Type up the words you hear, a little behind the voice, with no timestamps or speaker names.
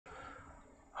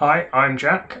Hi, I'm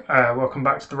Jack. Welcome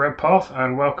back to the Red Path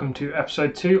and welcome to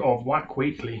episode 2 of WAAC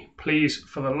Weekly. Please,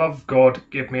 for the love of God,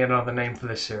 give me another name for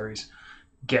this series.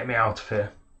 Get me out of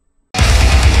here.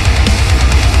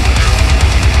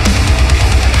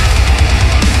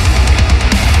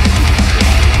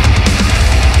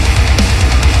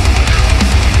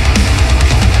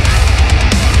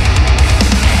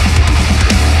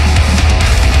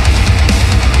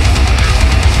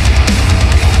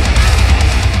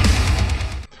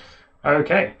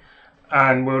 Okay,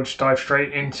 and we'll just dive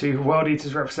straight into World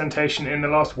Eaters representation in the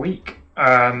last week.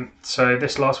 So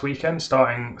this last weekend,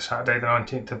 starting Saturday the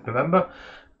 19th of November,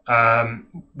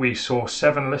 we saw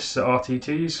 7 lists at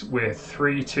RTTs with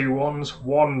 3 2-1s,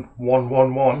 1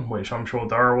 1-1-1, which I'm sure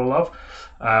Dara will love,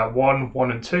 1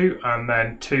 1 and 2, and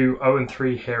then 2 0 and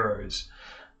 3 heroes.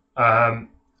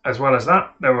 As well as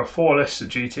that, there were 4 lists at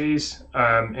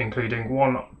GTs, including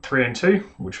 1 3 and 2,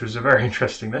 which was a very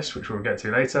interesting list, which we'll get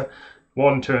to later.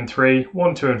 1 2 and 3,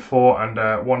 1 2 and 4,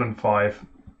 and 1 and 5.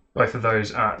 Both of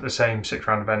those at the same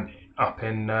 6-round event up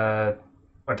in I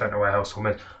don't know where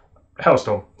Hellstorm is.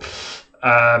 Hellstorm.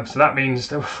 So that means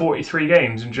there were 43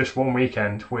 games in just one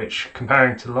weekend, which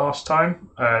comparing to last time,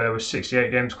 there were 68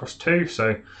 games across 2.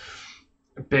 So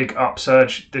a big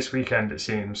upsurge this weekend, it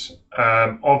seems.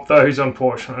 Of those,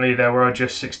 unfortunately, there were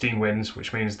just 16 wins,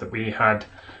 which means that we had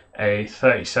a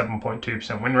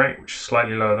 37.2% win rate, which is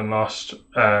slightly lower than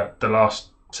the last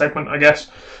segment, I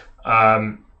guess.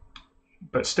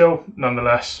 But still,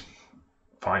 nonetheless,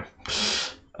 fine.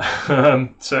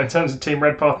 So in terms of Team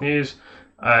Red Path news,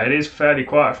 it is fairly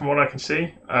quiet from what I can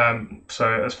see.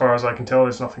 So as far as I can tell,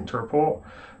 there's nothing to report.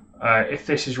 If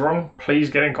this is wrong, please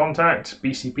get in contact.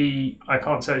 BCB, I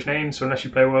can't search names, so unless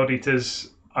you play World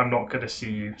Eaters, I'm not going to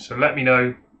see you. So let me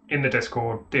know in the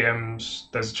Discord, DMs,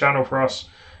 there's a channel for us.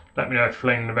 Let me know if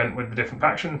you're playing an event with a different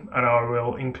faction, and I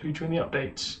will include you in the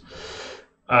updates.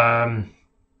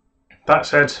 That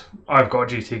said, I've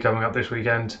got a GT coming up this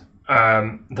weekend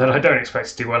that I don't expect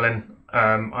to do well in.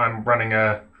 I'm running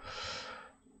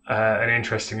an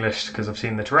interesting list because I've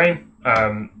seen the terrain.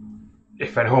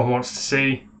 If anyone wants to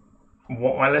see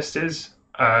what my list is,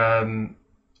 I'm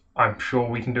sure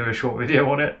we can do a short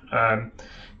video on it.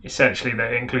 Essentially,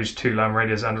 that includes 2 Land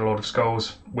Raiders and a Lord of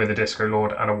Skulls with a Disco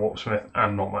Lord and a Warpsmith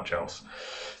and not much else.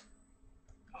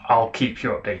 I'll keep you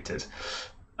updated.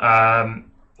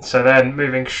 So then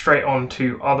moving straight on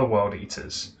to other World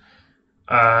Eaters.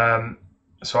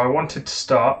 So I wanted to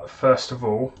start, first of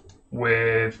all,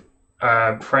 with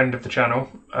a friend of the channel,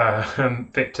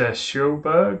 Victor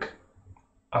Sjöberg.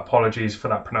 Apologies for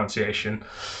that pronunciation.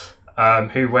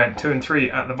 Who went 2 and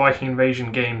 3 at the Viking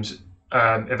Invasion Games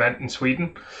event in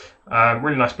Sweden.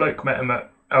 Really nice bloke. Met him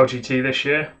at LGT this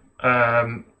year.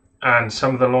 And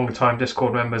some of the longer time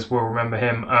Discord members will remember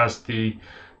him as the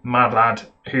mad lad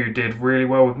who did really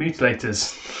well with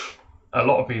mutilators. A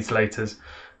lot of mutilators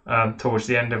towards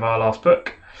the end of our last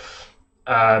book.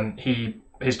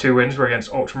 His 2 wins were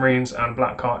against Ultramarines and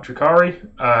Blackheart Drukhari,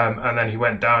 and then he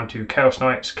went down to Chaos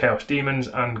Knights, Chaos Demons,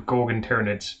 and Gorgon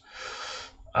Tyranids.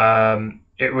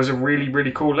 It was a really,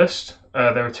 really cool list.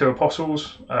 There were 2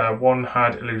 Apostles. One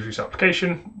had Illusory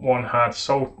Supplication, one had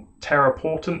Soul Terror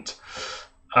Portent,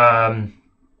 and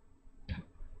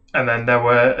then there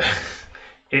were...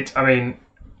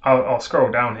 I'll scroll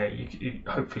down here.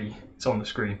 Hopefully it's on the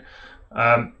screen.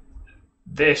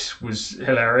 This was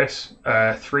hilarious.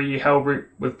 3 Hellbrute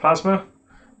with Plasma.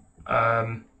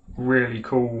 Really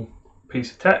cool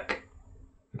piece of tech.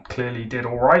 Clearly did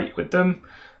alright with them.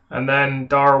 And then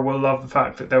Dara will love the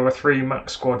fact that there were 3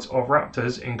 max squads of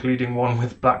Raptors, including one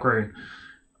with Black Rune.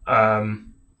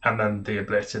 And then the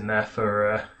Oblit in there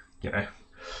for,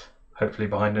 hopefully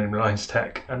behind enemy lines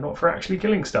tech and not for actually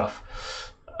killing stuff.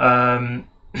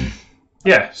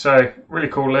 Yeah, so really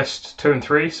cool list. 2 and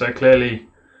 3, so clearly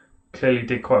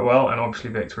did quite well, and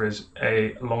obviously Victor is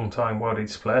a long time World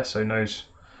Eaters player, so knows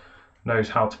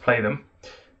how to play them.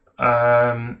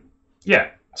 Yeah,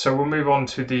 so we'll move on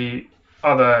to the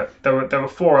other. There were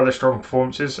 4 other strong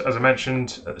performances, as I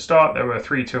mentioned at the start. There were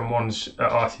 3 2 and 1s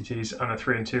at RTTs and a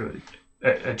 3 and 2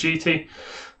 at GT.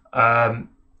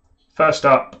 First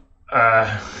up,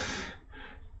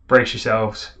 brace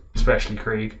yourselves, especially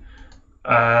Krieg.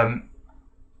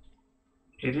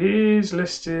 It is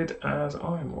listed as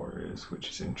Iron Warriors, which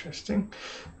is interesting.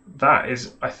 That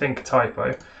is, I think, a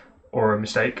typo or a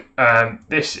mistake.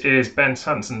 This is Ben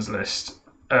Sandson's list,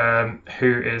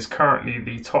 who is currently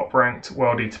the top-ranked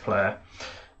World Eater player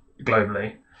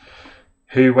globally,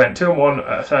 who went 2 and 1 at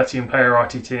a 13-player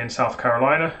RTT in South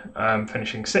Carolina,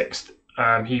 finishing 6th.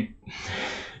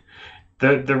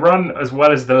 The run as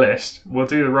well as the list. We'll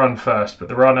do the run first, but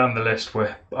the run and the list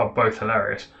are both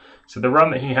hilarious. So the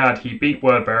run that he had, he beat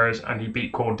Wordbearers and he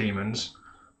beat Khorne Demons,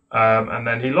 and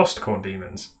then he lost Khorne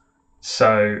Demons.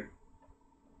 So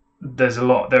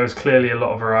there was clearly a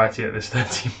lot of variety at this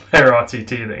 13-player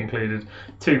RTT that included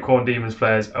 2 Khorne Demons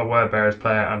players, a Wordbearers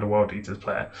player, and a World Eaters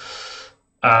player.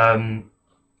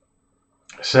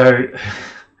 So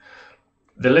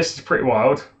the list is pretty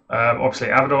wild. Obviously,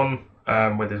 Abaddon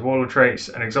with his Warlord traits,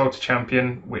 an Exalted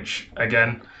Champion, which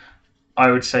again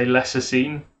I would say lesser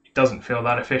seen. It doesn't feel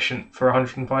that efficient for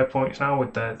 105 points now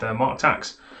with the Mark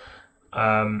tax.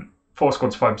 4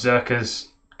 squads, 5 Berserkers.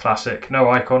 Classic.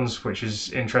 No icons, which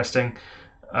is interesting.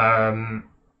 I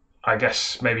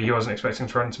guess maybe he wasn't expecting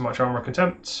to run too much armor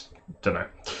contempt. Don't know.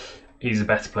 He's a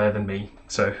better player than me,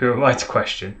 so who am I to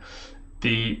question?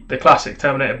 The classic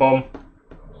Terminator Bomb,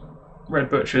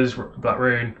 Red Butchers, Black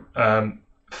Rune,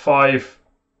 5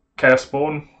 Chaos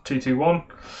Spawn, 2/2/1,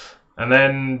 and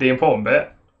then the important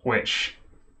bit, which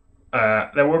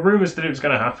there were rumours that it was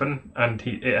going to happen, and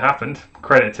it happened.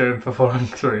 Credit to him for following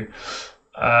through.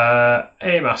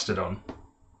 A Mastodon,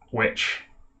 which,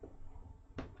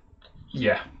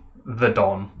 yeah, the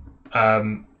Don.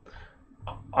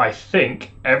 I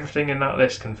think everything in that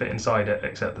list can fit inside it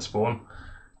except the spawn,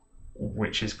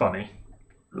 which is funny,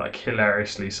 like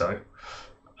hilariously so.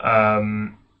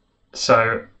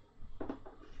 So,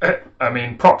 I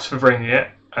mean, props for bringing it,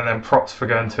 and then props for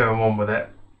going 2-1 with it.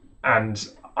 And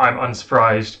I'm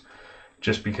unsurprised,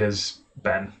 just because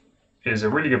Ben is a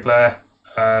really good player.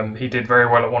 He did very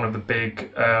well at one of the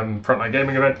big Frontline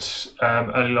Gaming events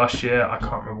early last year. I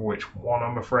can't remember which one,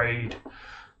 I'm afraid.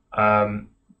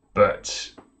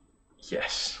 But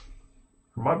yes,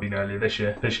 it might have been earlier this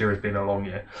year. This year has been a long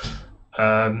year.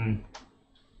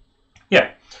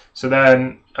 Yeah, so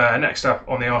then next up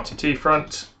on the RTT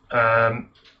front,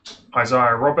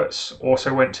 Isaiah Roberts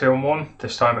also went 2-1,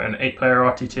 this time at an 8-player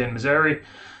RTT in Missouri,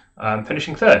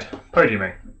 finishing 3rd,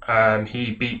 podiuming.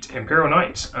 He beat Imperial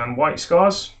Knights and White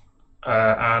Scars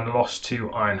and lost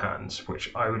to Iron Hands,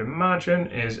 which I would imagine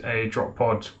is a drop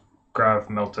pod, grav,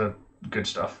 melter, good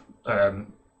stuff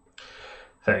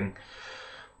thing.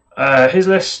 His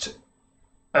list,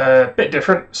 a bit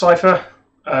different. Cypher,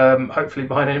 hopefully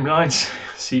behind enemy lines.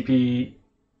 CP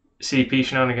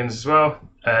shenanigans as well.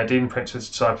 Demon Prince with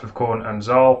Disciple of Khorne and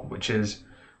Zal, which is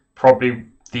probably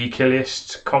the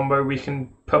killiest combo we can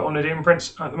put on a Demon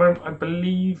Prince at the moment. I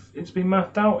believe it's been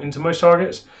mapped out into most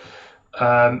targets.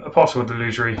 Apostle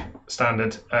Delusory,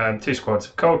 standard. 2 squads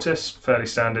of Cultists, fairly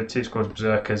standard. 2 squads of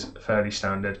Berserkers, fairly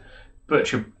standard.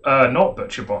 Not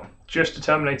Butcher Bomb, just a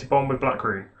Terminator Bomb with Black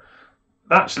Rune.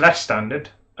 That's less standard.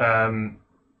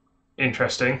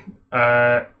 Interesting.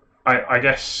 I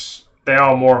guess they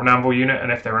are more of an Anvil unit,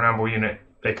 and if they're an Anvil unit,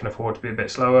 they can afford to be a bit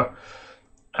slower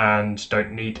and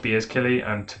don't need to be as killy.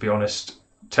 And to be honest,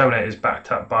 Terminator is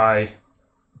backed up by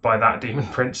that Demon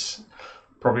Prince,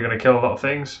 probably going to kill a lot of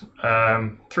things.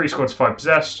 3 squads, 5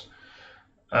 possessed.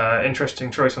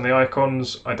 Interesting choice on the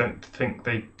icons. I don't think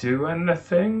they do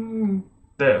anything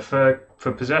for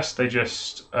possessed. They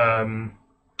just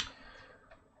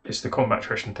it's the combat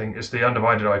attrition thing. It's the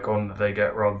undivided icon that they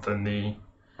get rather than the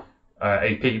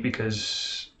AP,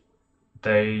 because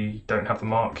they don't have the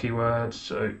mark keyword.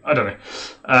 So I don't know.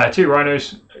 2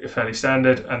 rhinos, fairly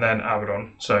standard, and then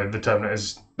Abaddon. So the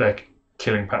Terminators, their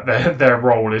killing their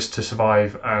role is to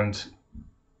survive and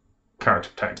character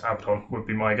protect. Abaddon would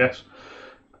be my guess.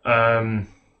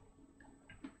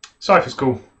 Cypher's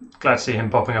cool. Glad to see him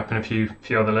popping up in a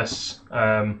few other lists.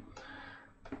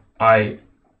 I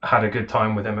had a good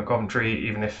time with him at Coventry,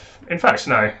 even if, in fact,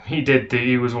 no,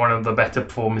 he was one of the better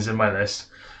performers in my list.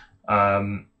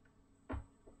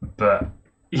 But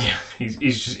yeah,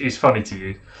 he's funny to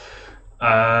use.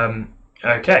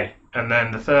 Okay, and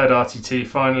then the 3rd RTT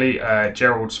finally,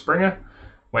 Gerald Springer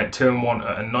went 2-1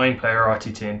 at a 9-player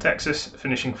RTT in Texas,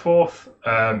 finishing 4th.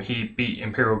 He beat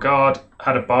Imperial Guard,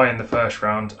 had a bye in the first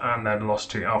round, and then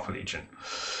lost to Alpha Legion.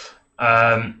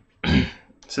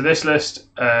 So this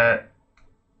list,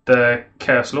 the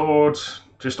Chaos Lord,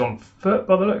 just on foot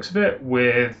by the looks of it,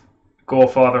 with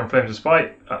Gorefather and Flames of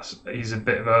Spite. He's a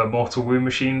bit of a mortal wound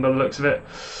machine by the looks of it.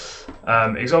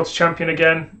 Exalted Champion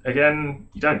again,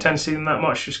 you don't tend to see them that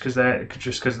much just because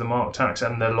of the mark tax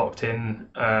and they're locked in.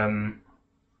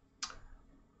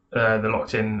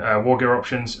 War gear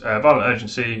options. Violent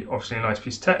Urgency, obviously a nice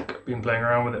piece of tech. Been playing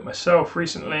around with it myself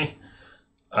recently.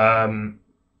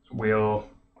 We'll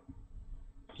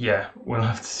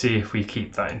have to see if we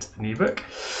keep that into the new book.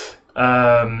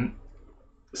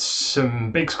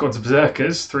 some big squads of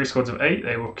Berserkers, 3 squads of 8.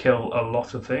 They will kill a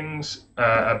lot of things.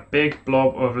 A big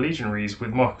blob of Legionaries with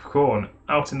Mark of Khorne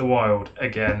out in the wild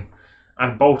again,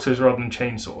 and bolters rather than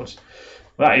chainswords.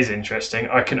 That is interesting.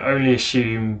 I can only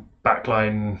assume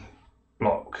backline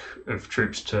block of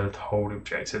troops to hold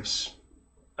objectives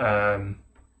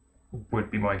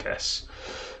would be my guess.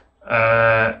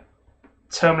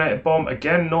 Terminator Bomb,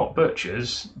 again, not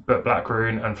butchers, but Black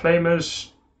Rune and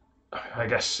Flamers. I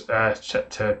guess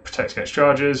to protect against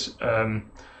charges.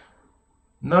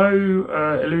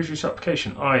 No illusory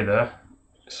supplication either.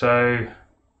 So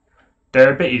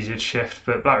they're a bit easier to shift,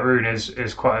 but Black Rune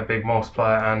is quite a big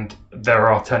multiplier, and there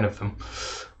are 10 of them.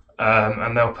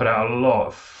 And they'll put out a lot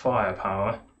of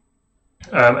firepower.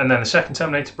 And then the second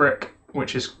Terminator brick,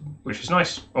 which is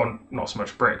nice, or not so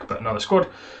much brick, but another squad.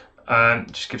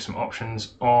 Just gives some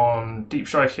options on deep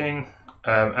striking.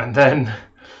 And then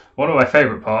one of my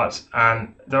favourite parts,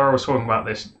 and Dara was talking about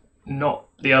this not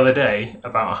the other day,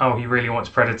 about how he really wants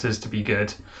Predators to be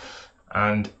good.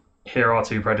 And here are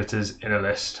 2 Predators in a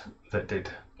list that did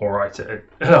alright at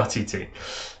RTT.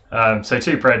 So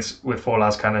 2 Preds with 4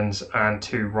 las cannons and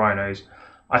 2 Rhinos.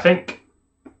 I think,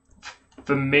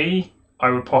 for me, I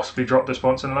would possibly drop the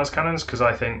sponsor and las cannons, because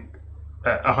I think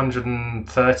at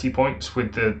 130 points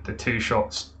with the 2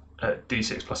 shots at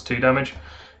d6 plus 2 damage,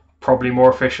 probably more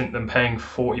efficient than paying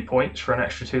 40 points for an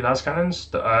extra 2 las cannons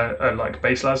that are like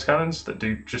base las cannons that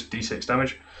do just d6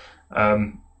 damage.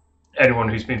 Anyone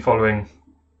who's been following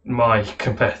my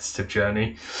competitive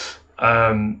journey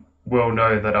will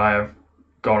know that I have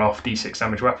gone off d6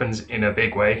 damage weapons in a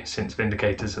big way since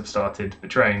Vindicators have started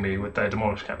betraying me with their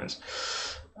demolished cannons.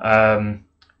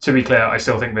 To be clear, I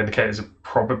still think Vindicators are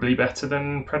probably better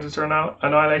than Predator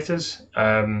Annihilators,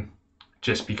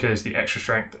 just because the extra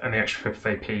strength and the extra 5th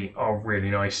AP are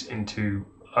really nice into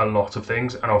a lot of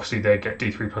things, and obviously they get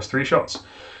d3 plus 3 shots,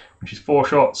 which is 4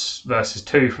 shots versus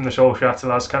 2 from the Soul Shatter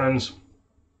las cannons.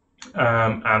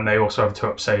 And they also have a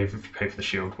 2-up save if you pay for the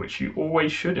shield, which you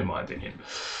always should, in my opinion,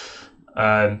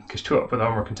 because 2-up with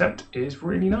Armor of Contempt is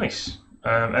really nice.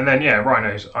 And then, yeah,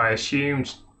 Rhinos. I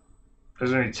assumed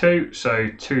there's only 2, so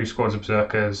 2 squads of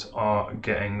Berserkers are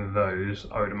getting those,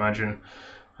 I would imagine,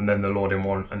 and then the Lord in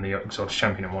 1 and the Exalted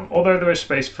Champion in 1. Although there is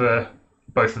space for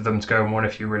both of them to go in 1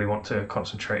 if you really want to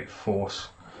concentrate force,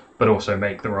 but also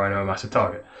make the Rhino a massive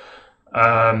target.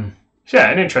 So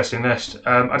yeah, an interesting list.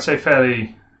 I'd say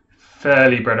fairly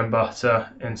bread and butter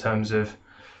in terms of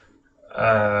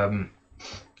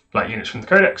like units from the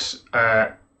Codex.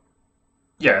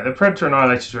 Yeah, the Predator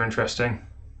Annihilators are interesting.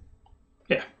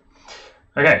 Yeah.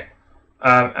 Okay.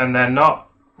 And then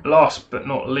last but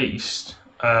not least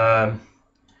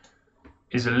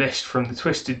is a list from the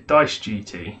Twisted Dice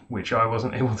GT, which I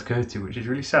wasn't able to go to, which is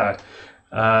really sad,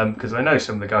 because I know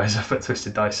some of the guys up at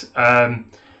Twisted Dice.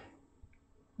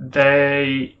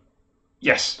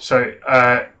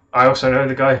 I also know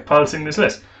the guy piloting this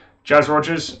list, Jazz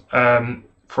Rogers,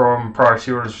 from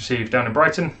Priority Orders Received down in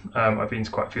Brighton. I've been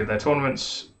to quite a few of their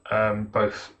tournaments,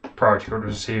 both Priority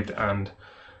Orders Received and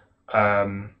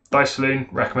Dice Saloon.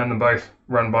 Recommend them both,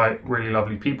 run by really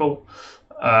lovely people.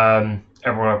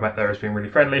 Everyone I've met there has been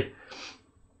really friendly.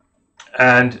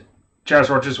 And Jazz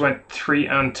Rogers went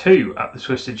 3-2 at the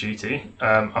Twisted GT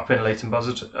up in Leighton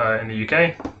Buzzard in the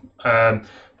UK.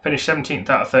 Finished 17th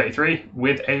out of 33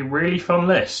 with a really fun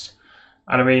list.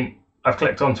 And I mean, I've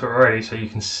clicked onto it already so you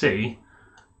can see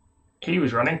he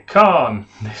was running Khorne.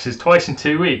 This is twice in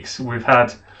 2 weeks we've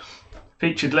had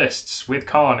featured lists with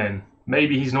Khorne in.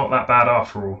 Maybe he's not that bad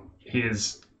after all. He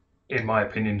is, in my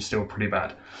opinion, still pretty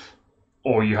bad.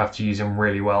 Or you have to use him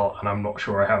really well, and I'm not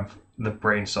sure I have the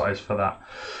brain size for that.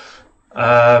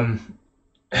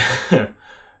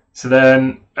 So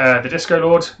then the Disco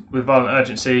Lord with Violent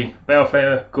Urgency,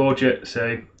 Balefire, Gorget,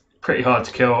 so pretty hard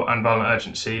to kill, and Violent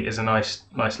Urgency is a nice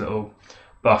little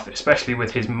buff, especially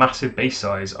with his massive base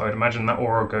size. I would imagine that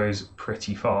aura goes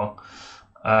pretty far,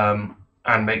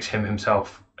 and makes him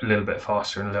himself a little bit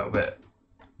faster and a little bit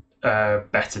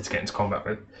better to get into combat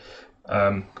with,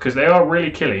 because they are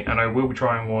really killy, and I will be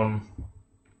trying one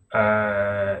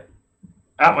at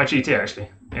my GT actually.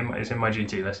 It's in my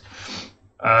GT list.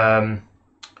 And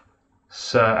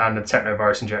the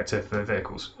Technovirus Injector for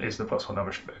vehicles is the +1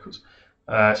 damage for vehicles.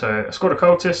 So a squad of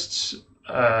Cultists,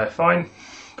 fine.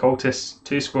 Cultists,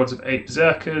 2 squads of 8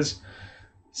 Berserkers,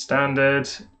 standard.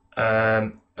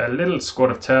 A little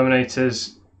squad of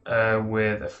Terminators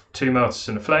with 2 Melters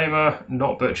and a Flamer,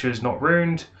 not Butchers, not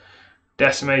Ruined.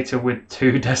 Decimator with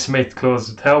 2 Decimated Claws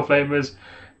of Hellflamers.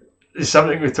 It's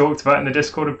something we've talked about in the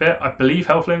Discord a bit. I believe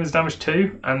Hellflamers damage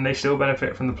 2, and they still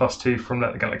benefit from the +2 from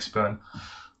Let the Galaxy Burn.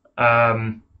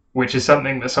 which is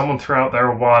something that someone threw out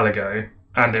there a while ago,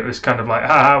 and it was kind of like,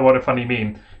 haha, what a funny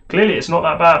meme. Clearly, it's not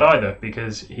that bad either,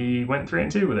 because he went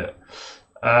 3-2 with it.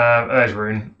 There's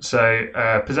Rune.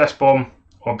 So, Possess Bomb,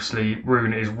 obviously,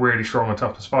 Rune is really strong on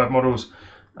toughness 5 models.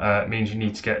 It means you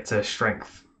need to get to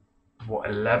strength,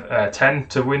 10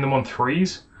 to win them on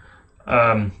 3s,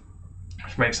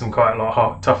 which makes them quite a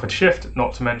lot tougher to shift,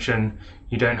 not to mention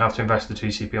you don't have to invest the 2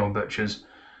 CP on Butchers.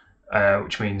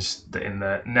 Which means that in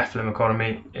the Nephilim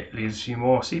economy, it leaves you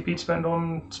more CP to spend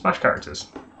on smash characters,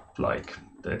 like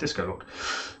the Disco Lord.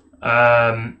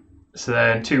 So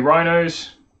then 2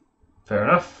 Rhinos, fair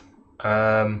enough.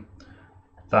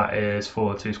 That is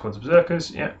for 2 squads of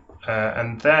Berserkers, yeah.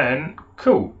 And then,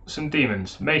 cool, some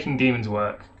demons, making demons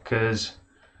work, because...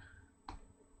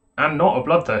 And not a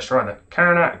Bloodthirster either.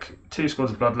 Karanak, 2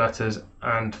 squads of Bloodletters,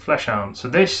 and Fleshhound. So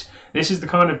this is the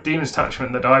kind of demons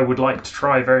attachment that I would like to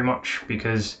try very much,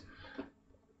 because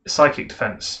psychic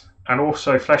defense, and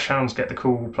also Fleshhounds get the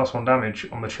cool +1 damage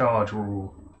on the charge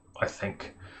rule, I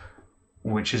think,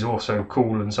 which is also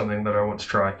cool and something that I want to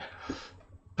try.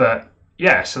 But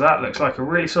yeah, so that looks like a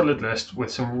really solid list with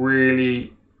some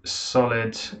really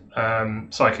solid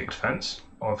psychic defense,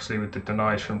 obviously with the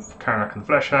denies from Karanak and the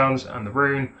Fleshhounds and the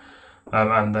Rune,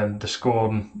 and then the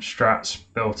Scorn strats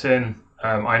built in.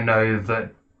 I know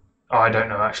that, I don't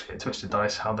know actually at Twisted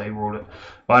Dice how they rule it,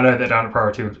 but I know that down at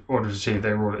Priority Orders Received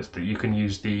they rule it that you can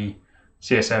use the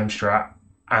CSM strat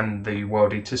and the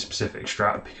World Eater specific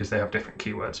strat because they have different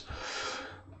keywords.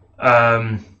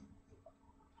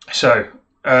 So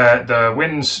the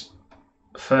wins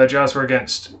for Jazz were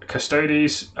against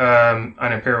Custodes and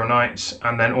Imperial Knights,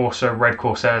 and then also Red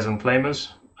Corsairs and Flamers,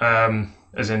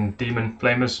 as in Demon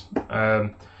Flamers,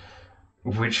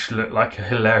 which looked like a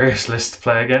hilarious list to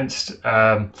play against.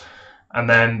 And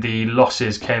then the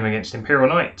losses came against Imperial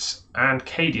Knights and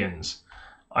Cadians.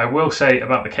 I will say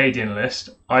about the Cadian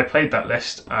list, I played that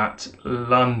list at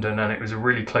London and it was a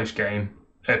really close game.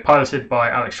 Piloted by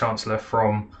Alex Chancellor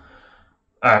from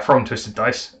Twisted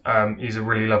Dice. He's a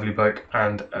really lovely bloke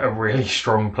and a really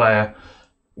strong player.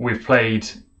 We've played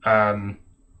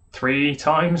 3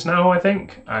 times now, I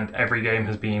think, and every game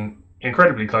has been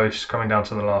incredibly close, coming down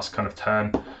to the last kind of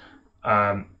turn.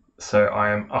 So I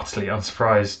am utterly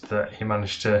unsurprised that he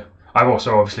managed to... I've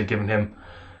also obviously given him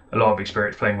a lot of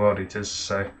experience playing World Eaters,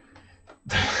 so...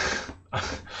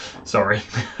 Sorry.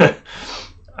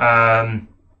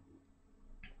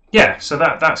 Yeah, so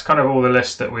that's kind of all the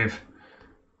lists that we've...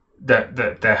 that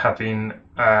there have been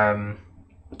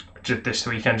just this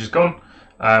weekend just gone.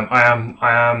 I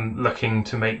am looking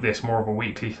to make this more of a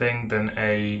weekly thing than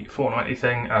a fortnightly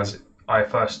thing, as I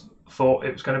first thought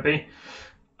it was going to be.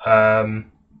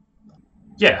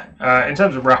 In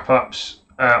terms of wrap-ups,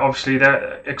 obviously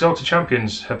the Exalted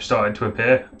Champions have started to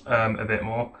appear a bit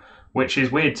more, which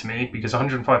is weird to me because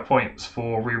 105 points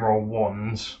for reroll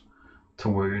 1s to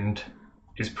wound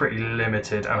is pretty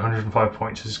limited, and 105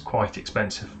 points is quite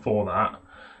expensive for that.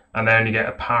 And they only get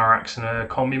a Power Axe and a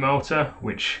Combi Melter,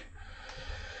 which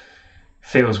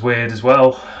feels weird as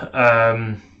well.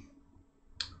 I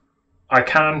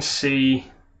can see...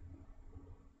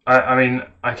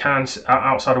 I can,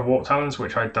 outside of Warp Talons,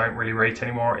 which I don't really rate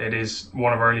anymore, it is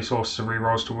one of our only sources of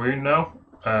rerolls to wound now.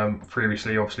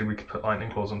 Previously, obviously, we could put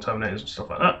Lightning Claws on Terminators and stuff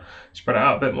like that, spread it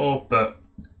out a bit more, but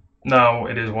now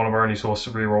it is one of our only sources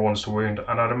of reroll 1s to wound,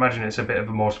 and I'd imagine it's a bit of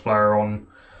a multiplier on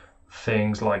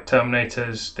things like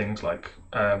Terminators, things like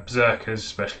Berserkers,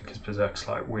 especially because Berserkers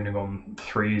like wounding on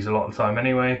 3s a lot of the time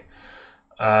anyway.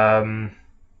 Yeah,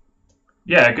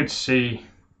 good to see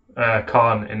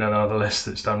Khorne in another list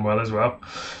that's done well as well.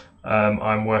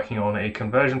 I'm working on a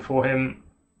conversion for him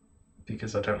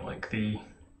because I don't like the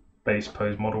base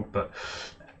pose model, but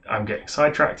I'm getting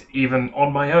sidetracked. Even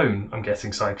on my own, I'm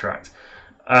getting sidetracked.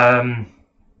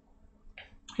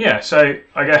 Yeah, so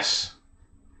I guess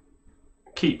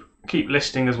keep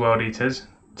listing as World Eaters.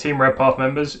 Team Red Path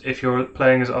members, if you're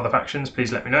playing as other factions,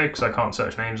 please let me know, because I can't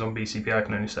search names on BCP, I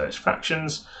can only search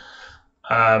factions.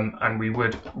 And we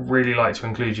would really like to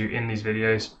include you in these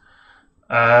videos.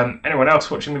 Anyone else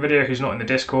watching the video who's not in the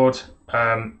Discord,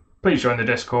 please join the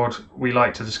Discord. We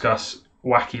like to discuss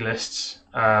wacky lists.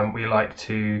 We like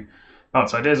to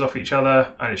bounce ideas off each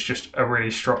other, and it's just a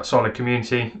really solid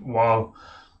community, while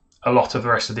a lot of the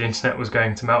rest of the internet was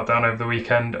going to meltdown over the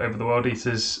weekend over the World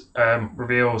Eaters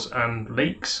reveals and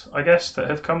leaks, I guess, that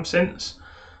have come since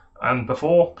and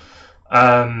before.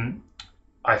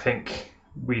 I think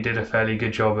we did a fairly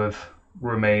good job of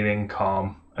remaining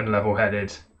calm and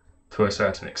level-headed to a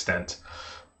certain extent.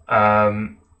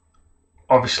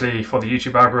 Obviously, for the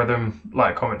YouTube algorithm,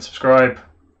 like, comment, subscribe,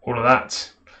 all of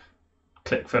that.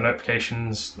 click for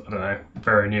notifications. I don't know,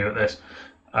 very new at this.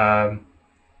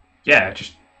 Yeah,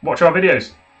 just watch our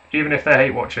videos, even if they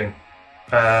hate watching.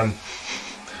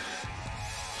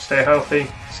 Stay healthy,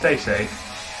 stay safe,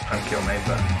 and kill main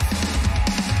burn.